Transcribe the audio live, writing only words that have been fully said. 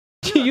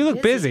You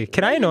look busy.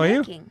 Can I annoy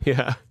you?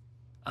 Yeah.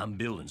 I'm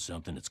building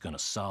something that's gonna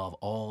solve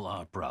all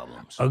our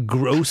problems. A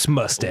gross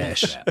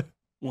mustache.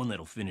 One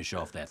that'll finish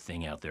off that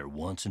thing out there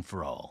once and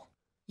for all.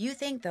 You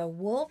think the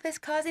wolf is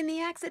causing the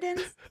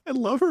accidents? I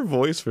love her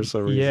voice for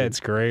some reason. Yeah, it's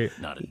great.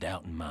 Not a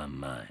doubt in my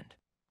mind.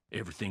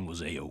 Everything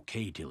was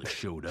A-OK till it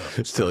showed up.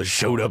 Till it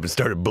showed up and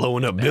started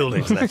blowing up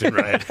buildings left and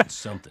right.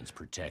 Something's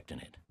protecting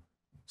it.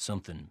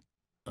 Something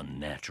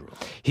unnatural.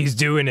 He's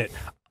doing it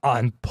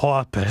on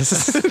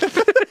purpose.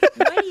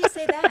 Why do you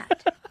say that?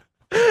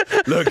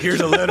 Look, here's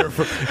a letter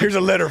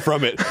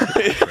from it.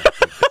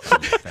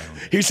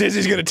 He says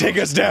he's gonna take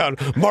us down.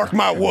 Mark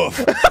my woof.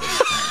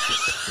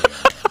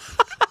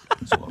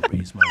 So I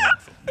raised my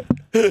rifle.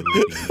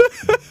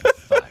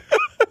 Fire.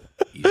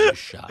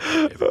 Easiest shot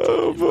I've ever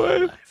taken in my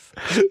life.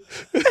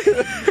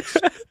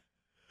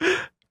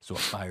 So I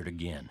fired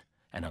again,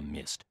 and I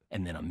missed,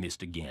 and then I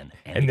missed again,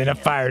 And then I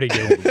fired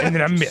again, and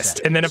then I missed,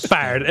 and then I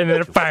fired, and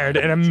then I fired,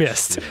 and I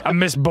missed. I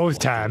missed both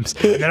times,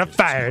 and then I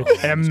fired,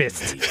 and I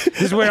missed.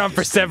 This went on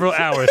for several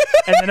hours,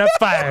 and then I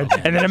fired,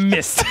 and then I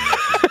missed.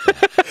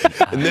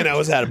 And then I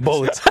was out of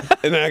bullets,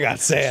 and then I got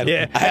sad.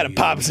 Yeah. I had a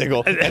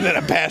popsicle, and then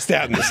I passed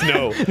out in the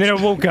snow. And then I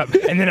woke up,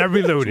 and then I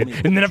reloaded,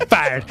 and then I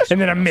fired,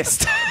 and then I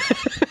missed.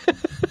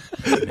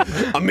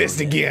 I missed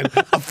again.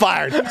 I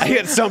fired. I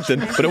hit something,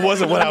 but it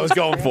wasn't what I was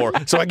going for,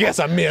 so I guess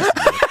I missed.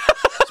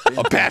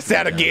 I passed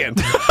out again.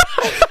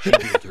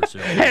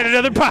 Had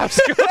another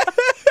popsicle.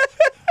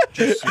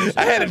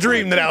 I had a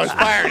dream that I was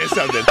firing at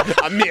something.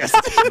 I missed.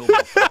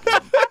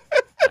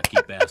 I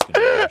keep asking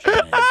her if she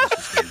manages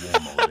to stay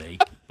warm all day,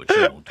 but she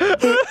won't tell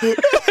me.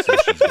 Says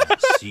she's got a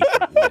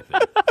secret weapon.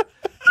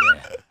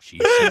 Yeah,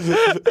 she's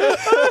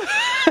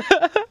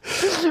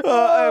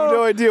I have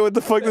no idea what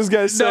the fuck this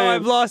guy's saying. No,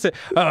 I've lost it.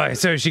 All right,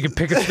 so she could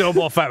pick a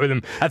snowball fight with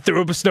him. I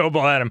threw up a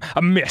snowball at him.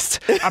 I missed.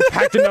 I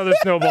packed another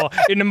snowball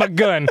into my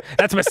gun.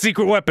 That's my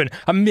secret weapon.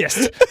 I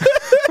missed.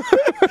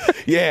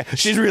 Yeah,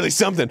 she's really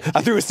something.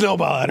 I threw a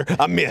snowball at her.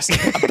 I missed.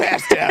 I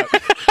passed out.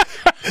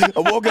 I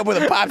woke up with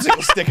a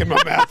popsicle stick in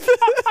my mouth.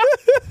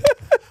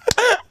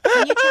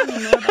 Can you tell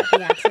me more about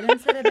the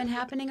accidents that have been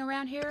happening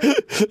around here?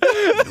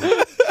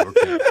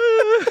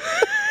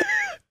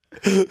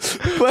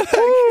 But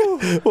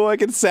I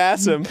can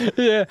sass him.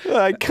 Yeah.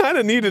 I kind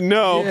of need to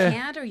know. You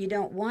can't or you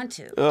don't want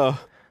to. Oh.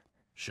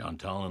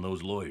 Chantal and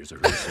those lawyers are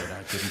who said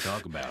I couldn't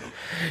talk about them.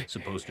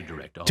 Supposed to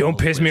direct all. Don't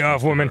piss me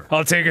off, woman.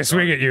 I'll take a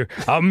swing at you.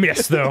 I'll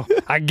miss, though.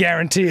 I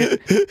guarantee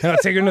it. I'll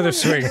take another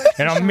swing,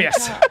 and I'll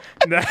miss.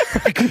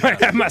 I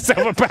might have myself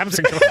a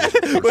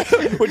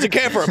popsicle. What you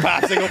care for a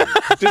popsicle?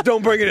 Just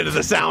don't bring it into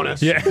the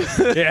sauna. Yeah,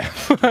 yeah.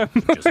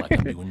 Just like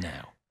I'm doing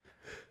now.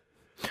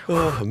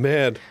 Oh,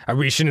 man. I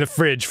reached in the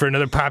fridge for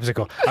another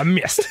popsicle. I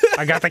missed.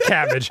 I got the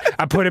cabbage.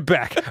 I put it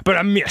back, but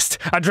I missed.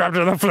 I dropped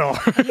it on the floor.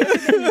 You ever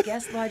been in the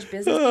guest lodge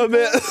business Oh, before?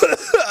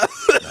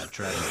 man. Not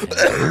trying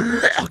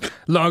to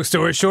Long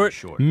story short,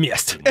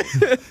 missed.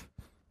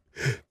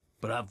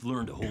 But I've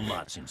learned a whole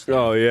lot since then.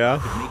 Oh, I yeah?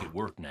 can make it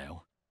work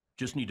now.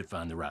 Just need to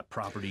find the right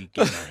property,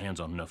 get my hands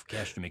on enough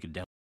cash to make it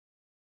down.